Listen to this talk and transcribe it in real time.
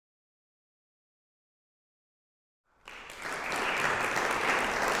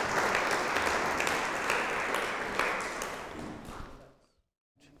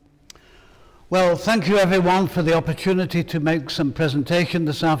Well, thank you everyone for the opportunity to make some presentation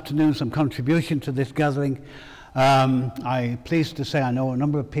this afternoon, some contribution to this gathering. I'm pleased to say I know a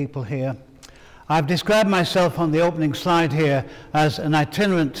number of people here. I've described myself on the opening slide here as an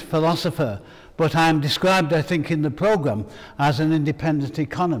itinerant philosopher, but I'm described, I think, in the program as an independent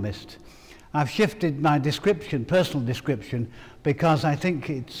economist. I've shifted my description, personal description, because I think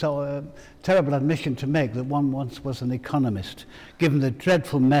it's a terrible admission to make that one once was an economist, given the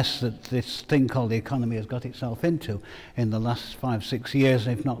dreadful mess that this thing called the economy has got itself into in the last 5-6 years,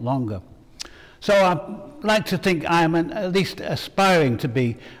 if not longer. So I like to think I'm at least aspiring to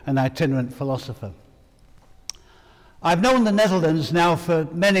be an itinerant philosopher. I've known the Netherlands now for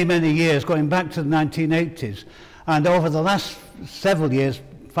many, many years, going back to the 1980s, and over the last several years,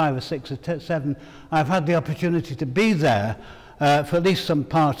 5 or 6 or 7, I've had the opportunity to be there for at least some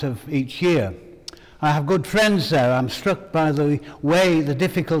part of each year. I have good friends there. I'm struck by the way the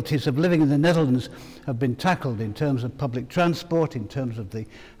difficulties of living in the Netherlands have been tackled in terms of public transport, in terms of the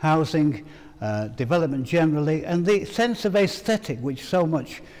housing, development generally, and the sense of aesthetic, which so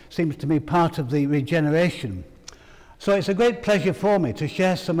much seems to be part of the regeneration. So it's a great pleasure for me to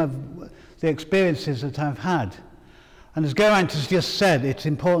share some of the experiences that I've had. And as Geraint has just said, it's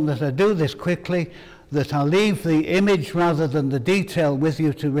important that I do this quickly, that I leave the image rather than the detail with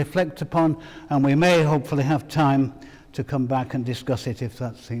you to reflect upon, and we may hopefully have time to come back and discuss it if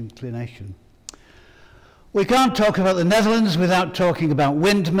that's the inclination. We can't talk about the Netherlands without talking about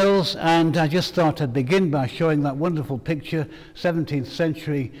windmills, and I just thought I'd begin by showing that wonderful picture, 17th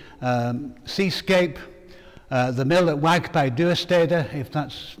century seascape, the mill at Wijk bij Duurstede, if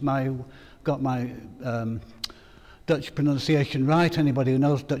that's got my Dutch pronunciation right. Anybody who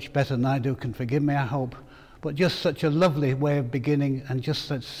knows Dutch better than I do can forgive me, I hope. But just such a lovely way of beginning, and just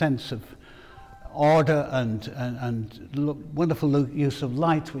that sense of order and wonderful use of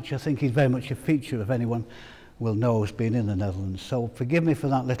light, which I think is very much a feature of anyone will know has been in the Netherlands. So forgive me for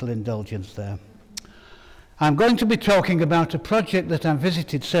that little indulgence there. I'm going to be talking about a project that I've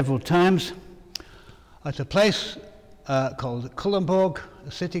visited several times at a place called Culemborg,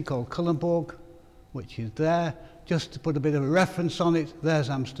 a city called Culemborg, which is there. Just to put a bit of a reference on it, there's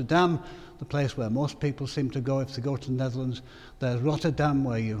Amsterdam, the place where most people seem to go if they go to the Netherlands. There's Rotterdam,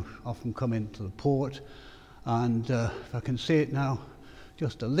 where you often come into the port. And if I can see it now,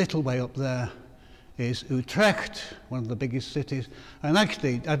 just a little way up there is Utrecht, one of the biggest cities. And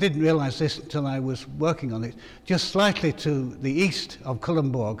actually, I didn't realize this until I was working on it. Just slightly to the east of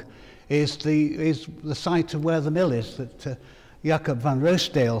Culemborg is the site of where the mill is that Jacob van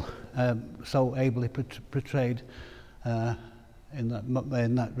Ruisdael so ably portrayed in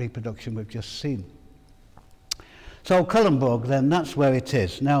that reproduction we've just seen. So Culemborg, then, that's where it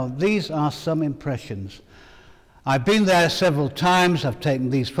is. Now, these are some impressions. I've been there several times. I've taken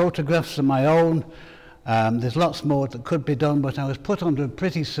these photographs of my own. There's lots more that could be done, but I was put under a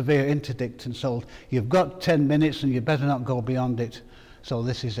pretty severe interdict and told, you've got 10 minutes and you better not go beyond it. So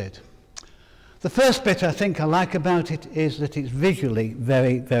this is it. The first bit I think I like about it is that it's visually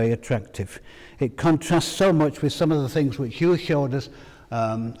very, very attractive. It contrasts so much with some of the things which you showed us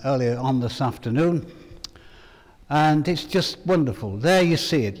earlier on this afternoon. And it's just wonderful. There you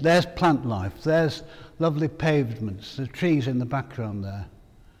see it. There's plant life. There's lovely pavements, the trees in the background there.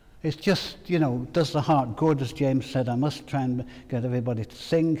 It's just, you know, does the heart good, as James said. I must try and get everybody to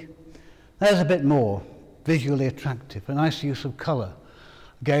sing. There's a bit more, visually attractive, a nice use of colour.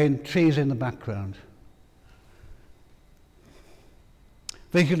 Again, trees in the background.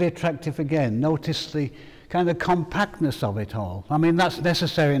 Visually attractive again. Notice the kind of compactness of it all. I mean, that's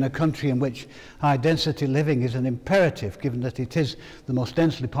necessary in a country in which high density living is an imperative, given that it is the most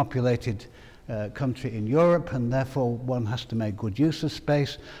densely populated country in Europe, and therefore one has to make good use of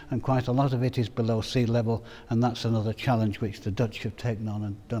space, and quite a lot of it is below sea level, and that's another challenge which the Dutch have taken on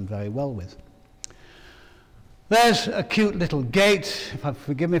and done very well with. There's a cute little gate.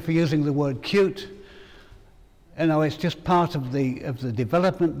 Forgive me for using the word cute. You know, it's just part of the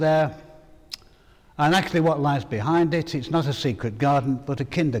development there. And actually what lies behind it, it's not a secret garden, but a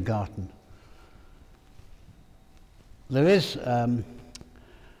kindergarten. There is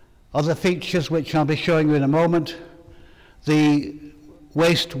other features which I'll be showing you in a moment. The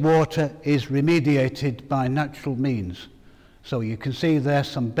wastewater is remediated by natural means. So you can see there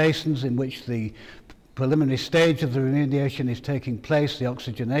some basins in which the preliminary stage of the remediation is taking place, the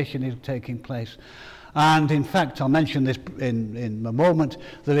oxygenation is taking place. And in fact, I'll mention this in a moment,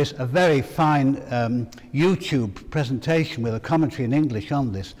 there is a very fine YouTube presentation with a commentary in English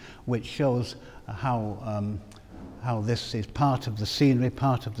on this, which shows how this is part of the scenery,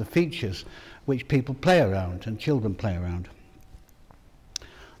 part of the features which people play around and children play around.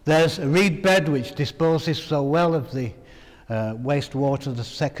 There's a reed bed which disposes so well of the wastewater,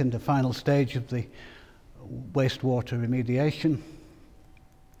 the final stage of the wastewater remediation.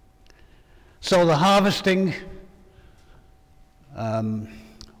 Solar harvesting,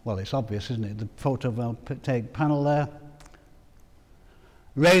 well, it's obvious, isn't it? The photovoltaic panel there.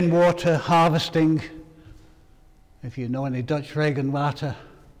 Rainwater harvesting, if you know any Dutch regenwater,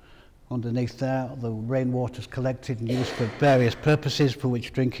 underneath there, the rainwater is collected and used for various purposes for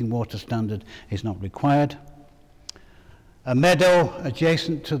which drinking water standard is not required. A meadow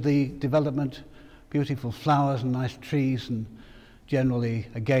adjacent to the development, beautiful flowers and nice trees, and generally,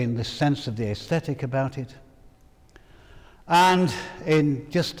 again, this sense of the aesthetic about it. And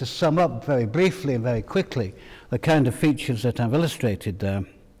just to sum up very briefly and very quickly, the kind of features that I've illustrated there,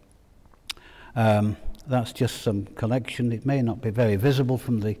 that's just some collection. It may not be very visible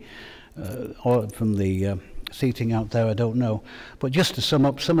from the seating out there, I don't know. But just to sum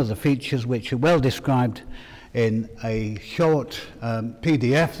up some of the features which are well described in a short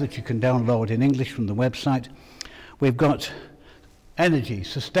PDF that you can download in English from the website. We've got energy,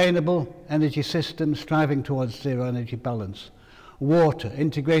 sustainable energy systems striving towards zero energy balance. Water,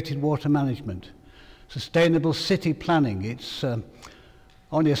 integrated water management. Sustainable city planning. It's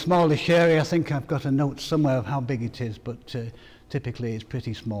only a smallish area. I think I've got a note somewhere of how big it is, but typically it's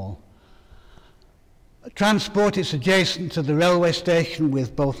pretty small. Transport, it's adjacent to the railway station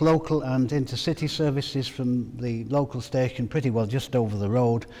with both local and intercity services from the local station pretty well just over the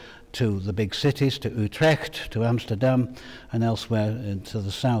road to the big cities, to Utrecht, to Amsterdam, and elsewhere to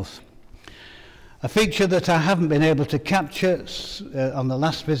the south. A feature that I haven't been able to capture on the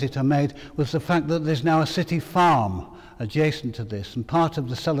last visit I made was the fact that there's now a city farm adjacent to this, and part of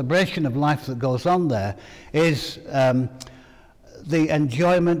the celebration of life that goes on there is the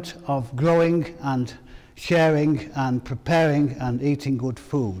enjoyment of growing and sharing and preparing and eating good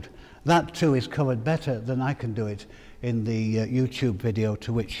food. That too is covered better than I can do it in the YouTube video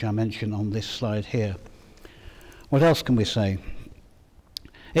to which I mention on this slide here. What else can we say?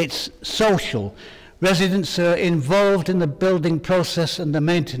 It's social. Residents are involved in the building process and the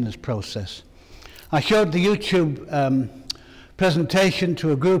maintenance process. I showed the YouTube presentation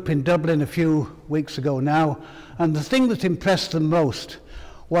to a group in Dublin a few weeks ago now, and the thing that impressed them most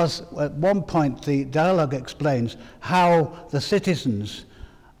was, at one point, the dialogue explains how the citizens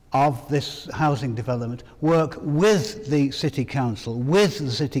of this housing development work with the city council,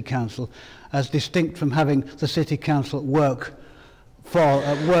 as distinct from having the city council do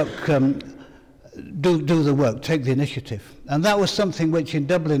the work, take the initiative. And that was something which in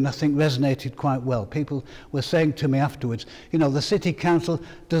Dublin I think resonated quite well. People were saying to me afterwards, you know, the city council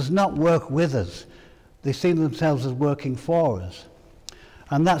does not work with us. They see themselves as working for us.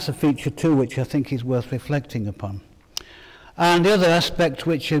 And that's a feature too which I think is worth reflecting upon. And the other aspect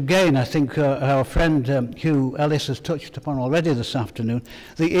which again I think our friend Hugh Ellis has touched upon already this afternoon,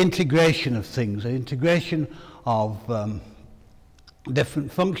 the integration of things, the integration of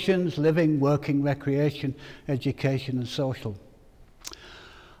different functions, living, working, recreation, education and social.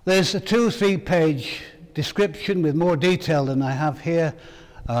 There's a 2-3 page description with more detail than I have here.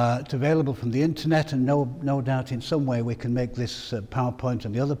 It's available from the internet, and no doubt in some way we can make this PowerPoint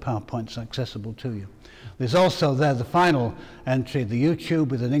and the other PowerPoints accessible to you. There's also there the final entry, the YouTube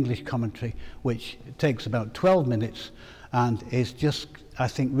with an English commentary, which takes about 12 minutes and is just, I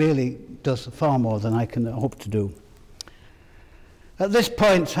think, really does far more than I can hope to do. At this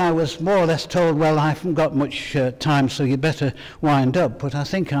point I was more or less told, well, I haven't got much time, so you better wind up, but I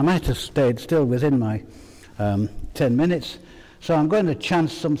think I might have stayed still within my 10 minutes. So I'm going to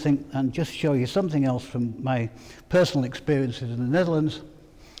chance something and just show you something else from my personal experiences in the Netherlands.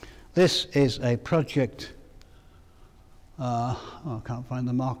 This is a project, I can't find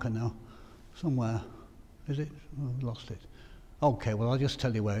the marker now, somewhere, is it? Oh, I've lost it. Okay, well I'll just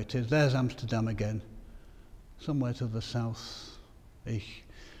tell you where it is. There's Amsterdam again, somewhere to the south-ish.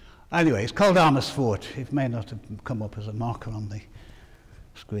 Anyway, it's called Amersfoort. It may not have come up as a marker on the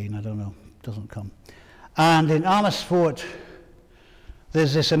screen, I don't know, it doesn't come. And in Amersfoort,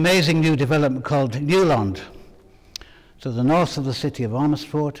 there's this amazing new development called Nieuwland, to the north of the city of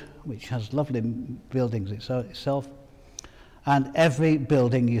Amersfoort, which has lovely buildings itself. And every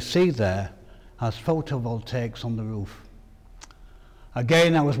building you see there has photovoltaics on the roof.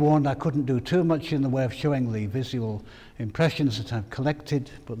 Again, I was warned I couldn't do too much in the way of showing the visual impressions that I've collected,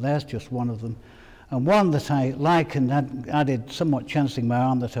 but there's just one of them. And one that I like and had added, somewhat chancing my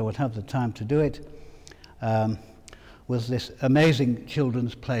arm that I would have the time to do it, was this amazing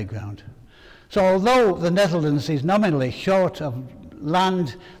children's playground. So although the Netherlands is nominally short of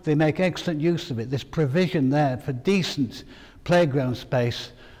land, they make excellent use of it. This provision there for decent playground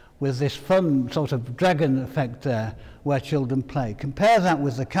space with this fun sort of dragon effect there where children play. Compare that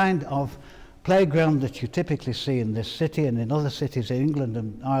with the kind of playground that you typically see in this city and in other cities in England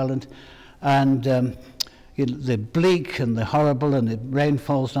and Ireland, and you know, the bleak and the horrible, and the rain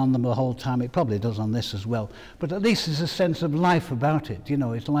falls on them the whole time. It probably does on this as well, but at least there's a sense of life about it. You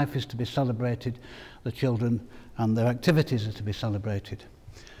know, its life is to be celebrated, the children and their activities are to be celebrated.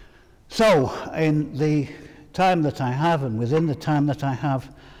 So in the time that I have, and within the time that I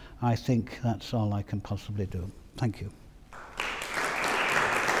have, I think that's all I can possibly do. Thank you.